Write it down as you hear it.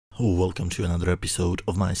Welcome to another episode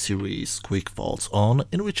of my series Quick Thoughts On,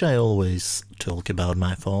 in which I always talk about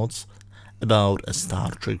my thoughts about a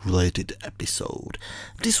Star Trek related episode.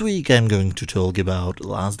 This week I'm going to talk about the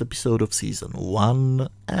last episode of season 1,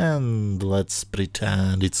 and let's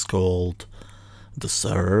pretend it's called The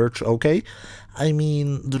Search, okay? I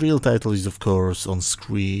mean, the real title is of course on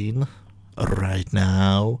screen right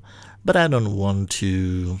now, but I don't want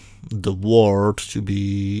the word to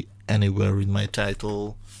be anywhere in my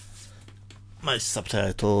title, my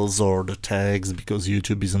subtitles or the tags, because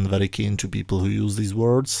YouTube isn't very keen to people who use these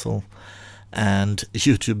words, and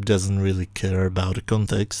YouTube doesn't really care about the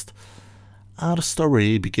context. Our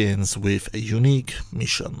story begins with a unique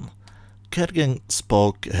mission. Kirk and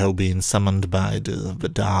Spock have been summoned by the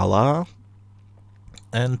Vedala,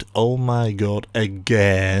 and oh my god,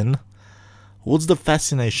 again, what's the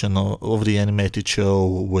fascination of the animated show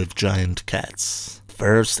with giant cats?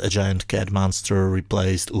 First, a giant cat monster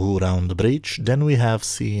replaced Uhura on the bridge, then we have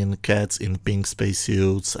seen cats in pink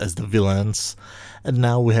spacesuits as the villains, and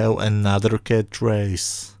now we have another cat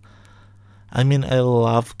race. I mean, I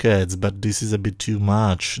love cats, but this is a bit too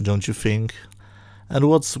much, don't you think? And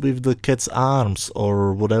what's with the cat's arms,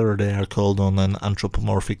 or whatever they are called on an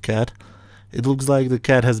anthropomorphic cat? It looks like the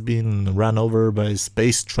cat has been run over by a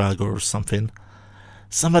space truck or something.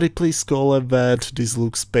 Somebody please call a vet, this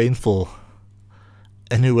looks painful.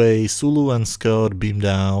 Anyway, Sulu and Scott beam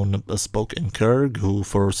down Spock and Kirk, who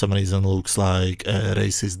for some reason looks like a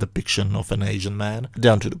racist depiction of an Asian man,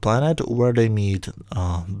 down to the planet, where they meet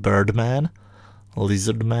Birdman,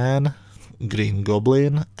 Lizardman, Green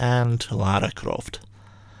Goblin, and Lara Croft.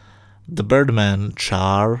 The Birdman,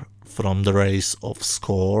 Char, from the race of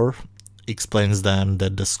Skor, explains them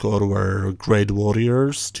that the Skor were great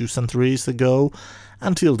warriors 2 centuries ago,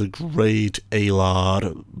 until the great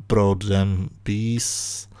Alar brought them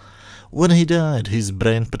peace. When he died, his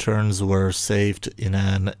brain patterns were saved in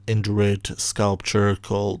an Indrid sculpture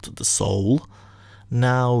called the Soul.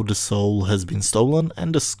 Now the Soul has been stolen,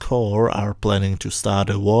 and the Skor are planning to start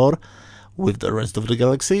a war with the rest of the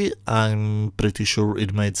galaxy. I'm pretty sure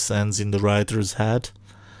it made sense in the writer's head.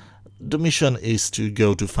 The mission is to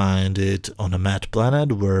go to find it on a mad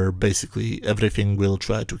planet where basically everything will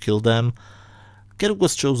try to kill them. Kirk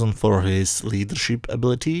was chosen for his leadership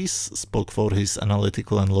abilities, Spock for his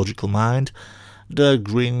analytical and logical mind. The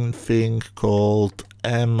green thing called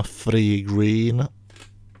M3 Green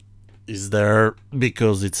is there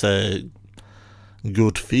because it's a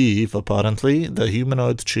good thief, apparently. The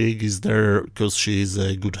humanoid chick is there because she's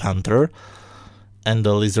a good hunter. And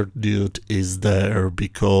the lizard dude is there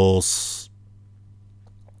because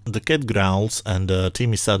the cat growls and the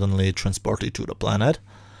team is suddenly transported to the planet.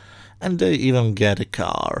 And they even get a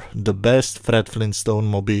car, the best Fred Flintstone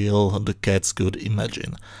mobile the cats could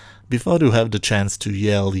imagine. Before you have the chance to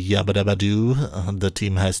yell yabba dabba doo, the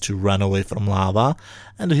team has to run away from lava,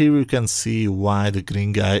 and here you can see why the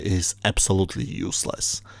green guy is absolutely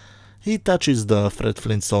useless. He touches the Fred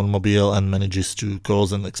Flintstone mobile and manages to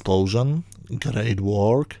cause an explosion. Great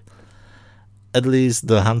work. At least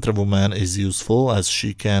the hunter woman is useful, as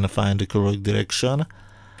she can find the correct direction.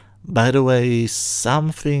 By the way,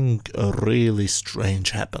 something really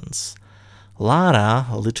strange happens. Lara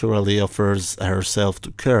literally offers herself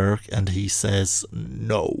to Kirk and he says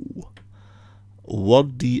no.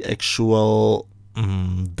 What the actual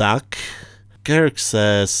duck? Kirk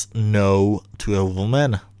says no to a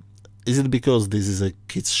woman. Is it because this is a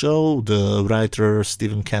kids show? The writer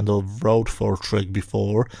Stephen Kendall wrote for Trek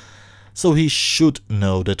before, so he should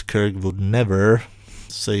know that Kirk would never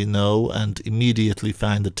say no and immediately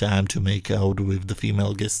find the time to make out with the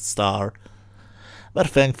female guest star. But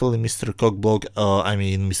thankfully Mr.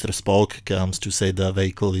 Mr. Spock comes to say the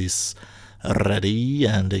vehicle is ready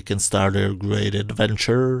and they can start their great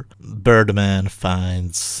adventure. Birdman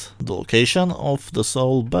finds the location of the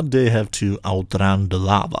Soul, but they have to outrun the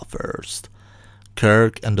lava first.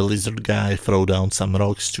 Kirk and the lizard guy throw down some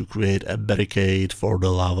rocks to create a barricade for the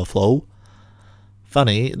lava flow.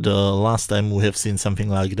 Funny, the last time we have seen something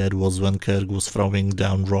like that was when Kirk was throwing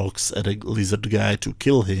down rocks at a lizard guy to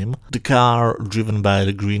kill him. The car, driven by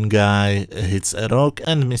the green guy, hits a rock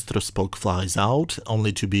and Mr. Spock flies out,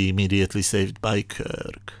 only to be immediately saved by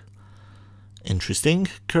Kirk. Interesting,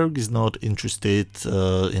 Kirk is not interested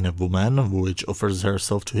in a woman which offers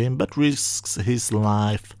herself to him, but risks his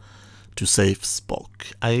life to save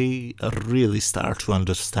Spock. I really start to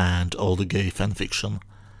understand all the gay fanfiction.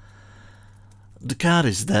 The car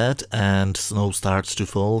is dead and snow starts to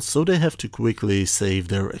fall, so they have to quickly save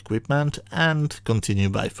their equipment and continue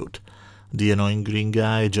by foot. The annoying green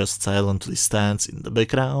guy just silently stands in the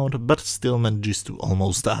background, but still manages to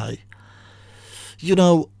almost die. You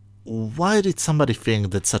know, Why did somebody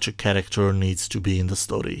think that such a character needs to be in the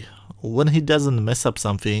story? When he doesn't mess up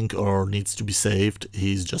something or needs to be saved,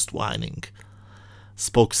 he's just whining.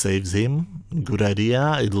 Spock saves him. Good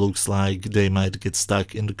idea. It looks like they might get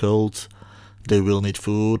stuck in the cold. They will need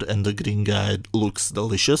food, and the green guy looks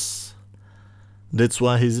delicious. That's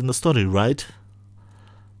why he's in the story, right?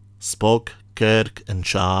 Spock, Kirk, and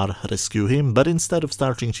Char rescue him, but instead of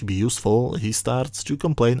starting to be useful, he starts to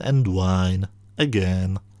complain and whine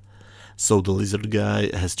again. So the lizard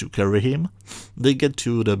guy has to carry him. They get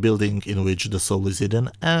to the building in which the soul is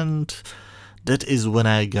hidden, and that is when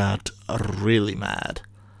I got really mad.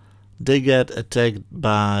 They get attacked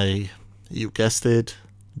by, you guessed it,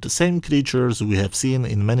 the same creatures we have seen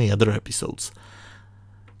in many other episodes.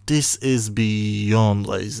 This is beyond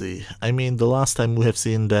lazy. I mean, the last time we have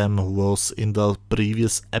seen them was in the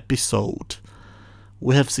previous episode.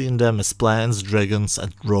 We have seen them as plants, dragons,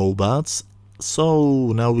 and robots.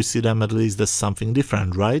 So now we see them at least as something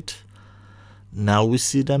different, right? Now we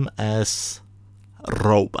see them as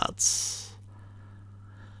robots.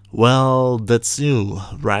 Well, that's new,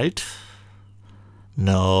 right?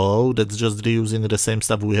 No, that's just reusing the same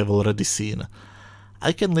stuff we have already seen.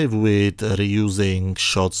 I can live with reusing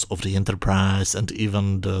shots of the Enterprise and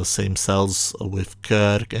even the same cells with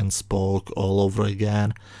Kirk and Spock all over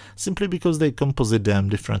again, simply because they composite them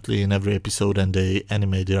differently in every episode and they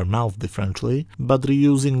animate their mouth differently, but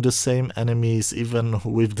reusing the same enemies even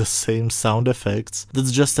with the same sound effects,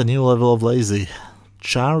 that's just a new level of lazy.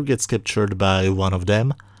 Char gets captured by one of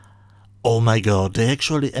them. Oh my god, they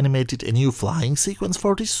actually animated a new flying sequence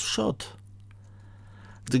for this shot.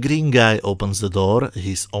 The green guy opens the door,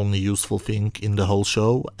 his only useful thing in the whole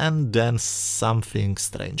show, and then something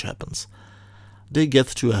strange happens. They get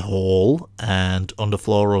to a hole, and on the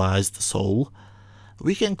floor lies the soul.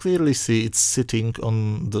 We can clearly see it's sitting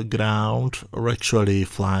on the ground, or actually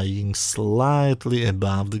flying slightly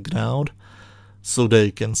above the ground, so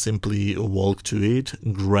they can simply walk to it,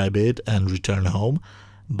 grab it, and return home.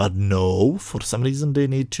 But no, for some reason they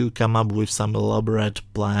need to come up with some elaborate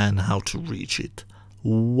plan how to reach it.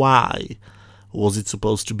 Why? Was it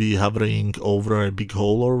supposed to be hovering over a big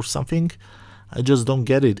hole or something? I just don't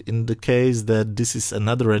get it. In the case that this is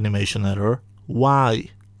another animation error, why?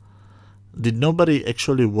 Did nobody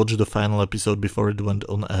actually watch the final episode before it went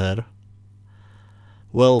on air?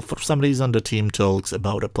 Well, for some reason the team talks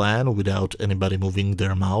about a plan without anybody moving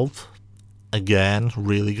their mouth. Again,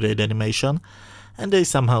 really great animation. And they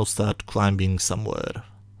somehow start climbing somewhere.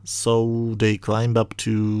 So they climb up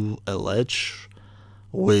to a ledge,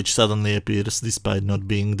 which suddenly appears despite not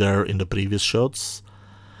being there in the previous shots.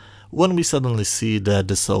 When we suddenly see that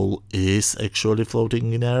the soul is actually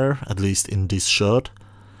floating in air, at least in this shot,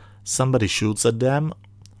 somebody shoots at them.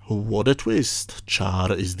 What a twist!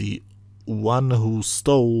 Char is the one who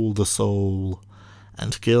stole the soul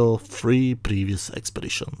and killed 3 previous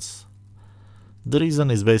expeditions. The reason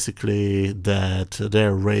is basically that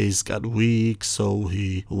their race got weak, so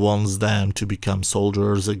he wants them to become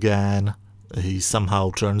soldiers again. He somehow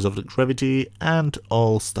turns off the gravity and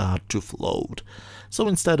all start to float. So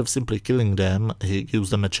instead of simply killing them, he gives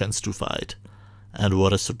them a chance to fight. And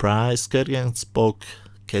what a surprise, Kirk and Spock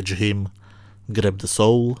catch him, grab the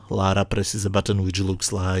soul, Lara presses a button which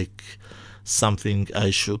looks like something I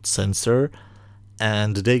should censor,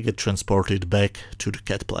 and they get transported back to the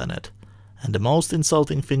cat planet. And the most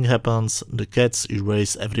insulting thing happens, the cats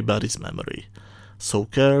erase everybody's memory. So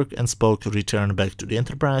Kirk and Spock return back to the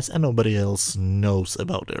Enterprise and nobody else knows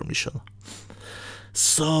about their mission.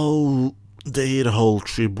 So their whole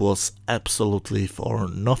trip was absolutely for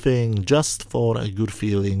nothing, just for a good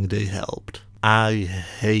feeling they helped. I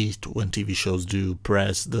hate when TV shows do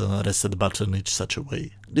press the reset button in such a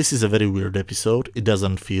way. This is a very weird episode, it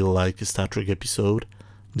doesn't feel like a Star Trek episode.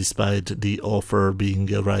 Despite the author being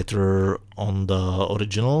a writer on the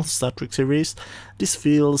original Star Trek series, this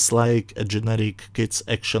feels like a generic kids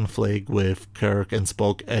action flick with Kirk and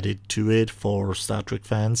Spock added to it for Star Trek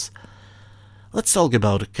fans. Let's talk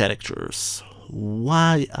about the characters.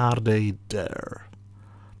 Why are they there?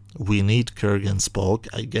 We need Kirk and Spock,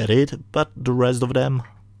 I get it, but the rest of them?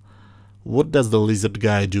 What does the lizard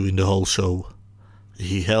guy do in the whole show?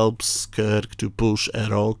 He helps Kirk to push a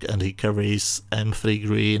rock and he carries M3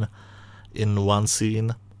 Green in one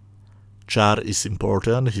scene. Char is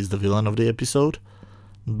important, he's the villain of the episode.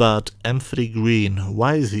 But M3 Green,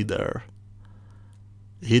 why is he there?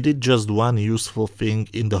 He did just one useful thing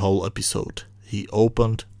in the whole episode. He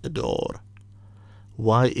opened a door.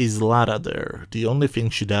 Why is Lara there? The only thing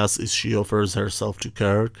she does is she offers herself to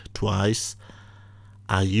Kirk twice.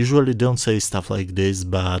 I usually don't say stuff like this,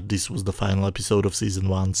 but this was the final episode of season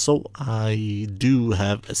 1, so I do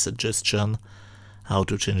have a suggestion how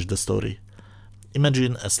to change the story.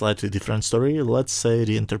 Imagine a slightly different story. Let's say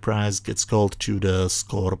the Enterprise gets called to the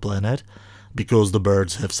Score planet because the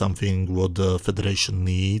birds have something what the Federation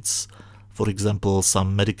needs. For example,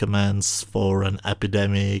 some medicaments for an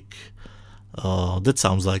epidemic. That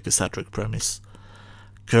sounds like a Star Trek premise.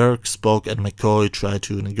 Kirk, Spock and McCoy try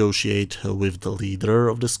to negotiate with the leader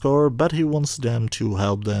of the Score, but he wants them to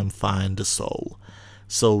help them find the soul.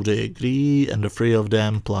 So they agree, and the three of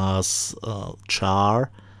them plus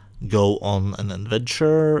Char go on an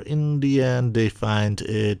adventure. In the end, they find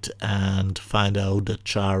it and find out that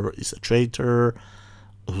Char is a traitor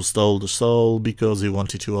who stole the soul because he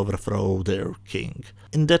wanted to overthrow their king.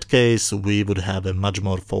 In that case, we would have a much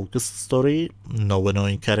more focused story, no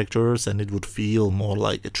annoying characters, and it would feel more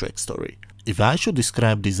like a Trek story. If I should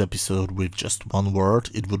describe this episode with just one word,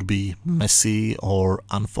 it would be messy or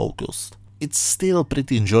unfocused. It's still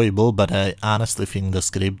pretty enjoyable, but I honestly think the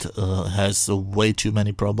script has way too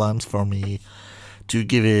many problems for me to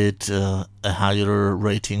give it a higher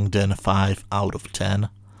rating than 5 out of 10.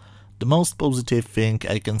 The most positive thing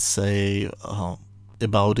I can say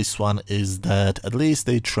about this one is that at least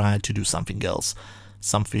they tried to do something else,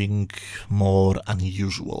 something more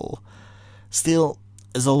unusual. Still,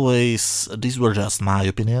 as always, these were just my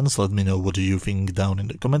opinions. Let me know what do you think down in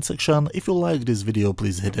the comment section. If you like this video,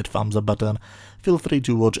 please hit that thumbs up button. Feel free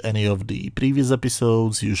to watch any of the previous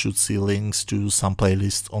episodes. You should see links to some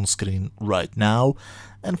playlists on screen right now.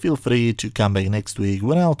 And feel free to come back next week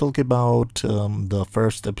when I'll talk about the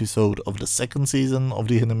first episode of the second season of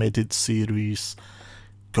the animated series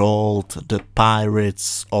called The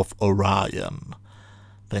Pirates of Orion.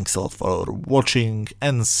 Thanks a lot for watching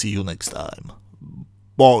and see you next time.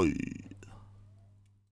 Bye!